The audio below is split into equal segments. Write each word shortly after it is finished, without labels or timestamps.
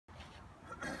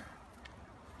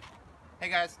Hey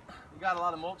guys, we got a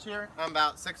lot of mulch here. I'm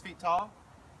about 6 feet tall,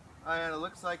 and it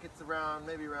looks like it's around,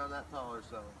 maybe around that tall or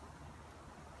so,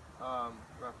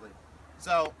 roughly.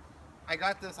 So I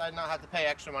got this. I did not have to pay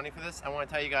extra money for this. I want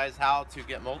to tell you guys how to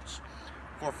get mulch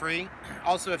for free.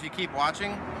 Also, if you keep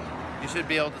watching, you should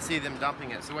be able to see them dumping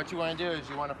it. So what you want to do is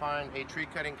you want to find a tree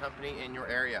cutting company in your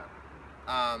area.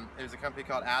 There's a company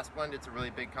called Asplund. It's a really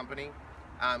big company.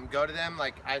 Go to them.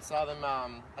 Like I saw them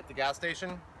at the gas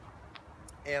station,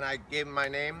 and I gave them my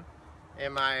name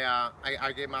and my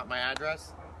I gave them out my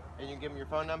address, and you give them your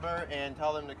phone number and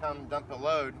tell them to come dump a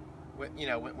load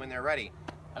when they're ready.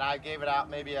 And I gave it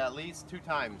out maybe at least 2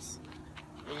 times.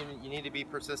 You need to be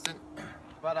persistent.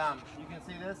 But you can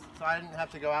see this, so I didn't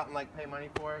have to go out and like pay money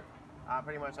for it.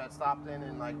 Pretty much I stopped in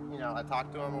and like I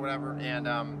talked to them or whatever, and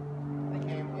they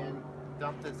came and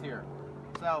dumped this here.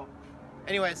 So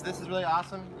anyways, this is really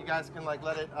awesome. You guys can like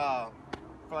let it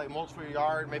for like mulch for your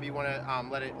yard. Maybe you want to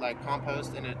let it like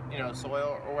compost in it,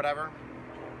 soil or whatever.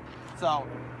 So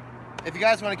if you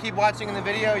guys want to keep watching in the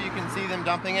video, you can see them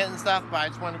dumping it and stuff, but I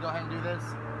just wanted to go ahead and do this,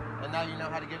 and now you know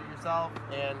how to get it yourself.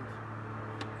 And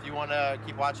if you want to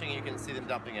keep watching, you can see them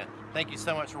dumping it. Thank you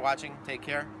so much for watching. Take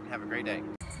care and have a great day.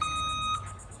 This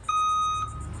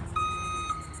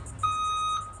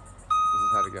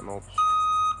is how to get mulch.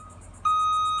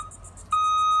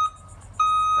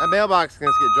 That mailbox is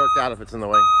going to get jerked out if it's in the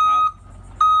way.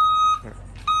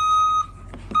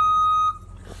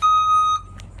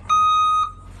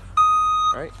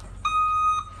 Right?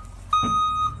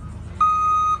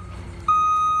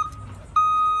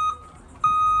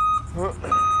 A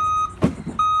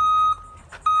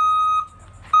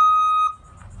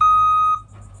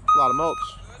lot of mulch.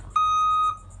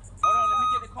 Hold on, let me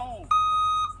get the comb.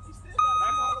 You still gotta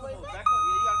back all the way back. Back up.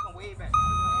 Yeah, you gotta come way back.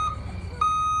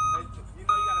 You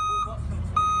gotta move up some.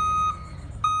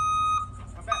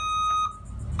 Come back.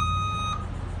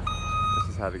 This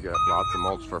is how to get lots of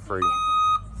mulch for free.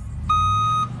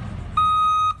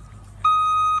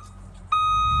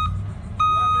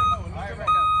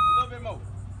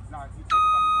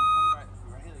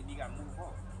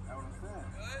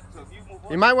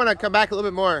 You might want to come back a little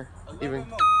bit more. Even.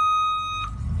 More.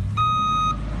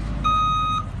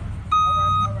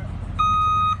 All right.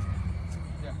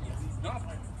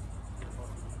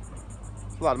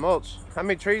 It's a lot of mulch. How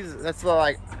many trees? That's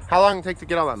like, how long it take to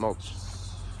get all that mulch?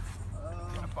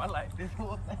 Probably like this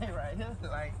whole thing right here.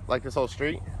 Like this whole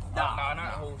street? No, not the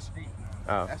whole street.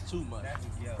 Oh. That's too much.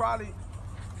 Probably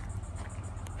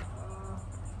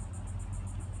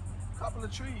a couple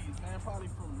of trees, man. Probably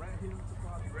from right here to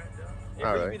probably right there. It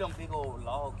really be them big old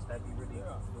logs that be really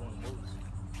doing mulch.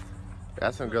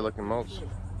 That's some good looking mulch.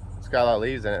 It's got a lot of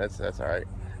leaves in it. That's all right.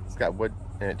 It's got wood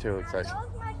in it too. Looks like. Those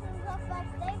mushrooms look like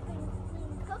they've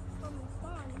been cooked from the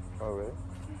sun. Oh really?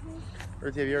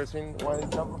 Ruthie, have you ever seen one of these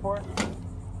jump before?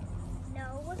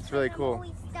 No. It's really cool.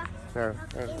 There,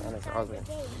 Inside the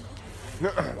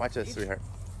game. watch this, sweetheart.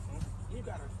 You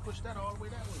gotta push that all the way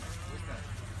that way. What's that?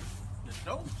 The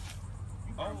dope.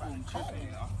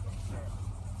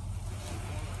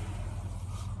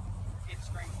 It's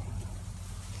straight.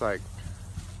 It's like.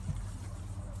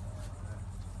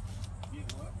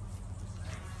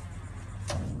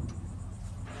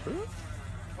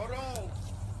 Hold on.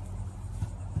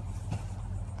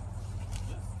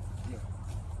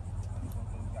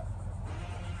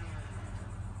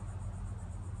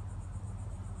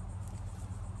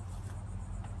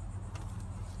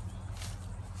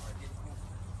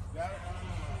 Got it?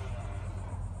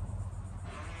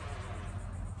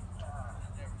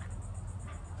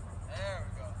 There we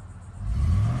go.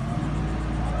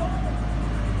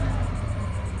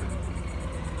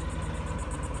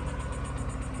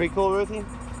 Pretty cool, Ruthie.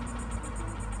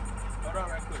 Hold on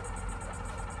right quick.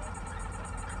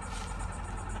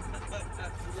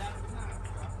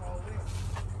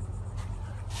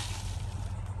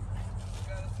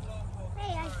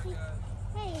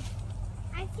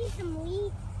 I see some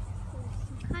leaves. Some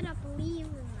cut up leaves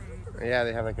in there. Yeah,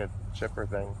 they have like a chipper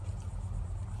thing.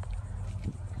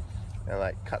 And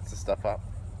like cuts the stuff up.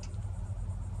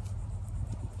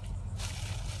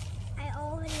 I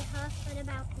already heard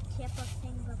about the chipper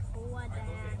thing before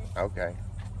that. Okay.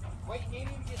 Wait, you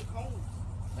didn't even get the cone.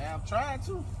 Man, I'm trying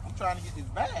to. I'm trying to get this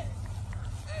bag.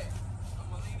 Hey, I'm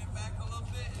gonna lean it back a little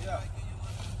bit. Yeah.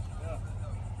 Yeah.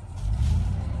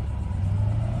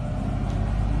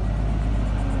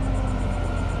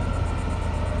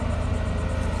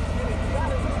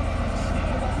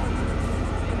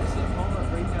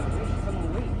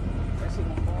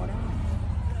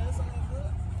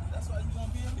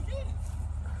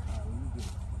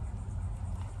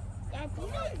 Dad, do you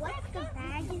know what the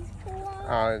bag is for?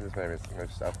 Oh, it's just maybe some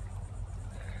good stuff.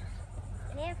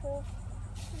 careful.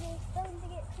 They're starting to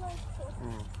get close to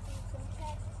some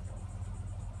cats.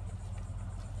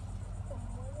 Some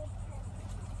wooded cats.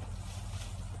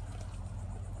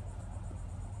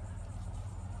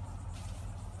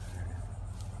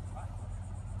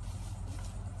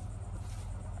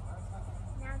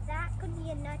 Now that could be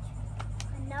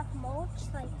enough mulch,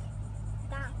 like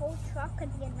that whole truck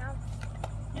could be enough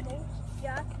mulch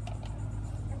just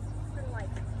for like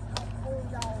a whole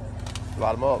dollar. A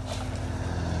lot of mulch.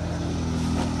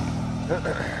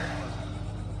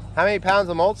 How many pounds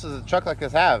of mulch does a truck like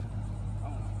this have? I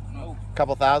don't know. A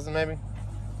couple thousand maybe?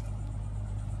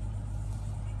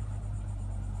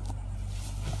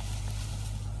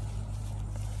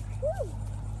 Woo!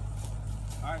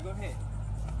 Alright, go ahead.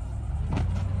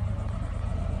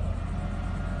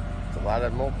 It's a lot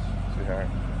of mulch, sweetheart.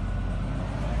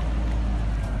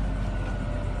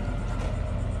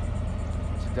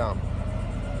 It's dumb.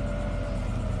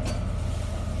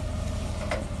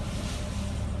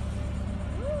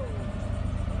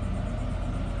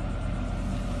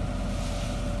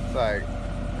 It's like,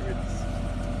 it's...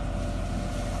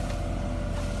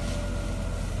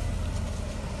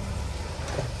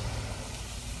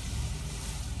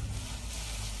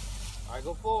 Alright,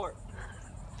 go forward.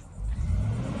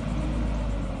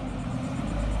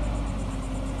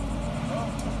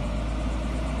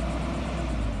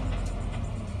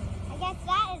 I guess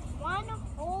that is one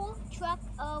whole truck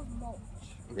of mulch.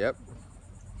 Yep.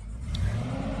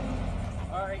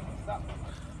 Alright, stop.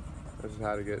 This is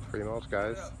how to get free mulch,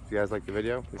 guys. If you guys like the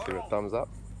video, please give it a thumbs up.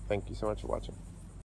 Thank you so much for watching.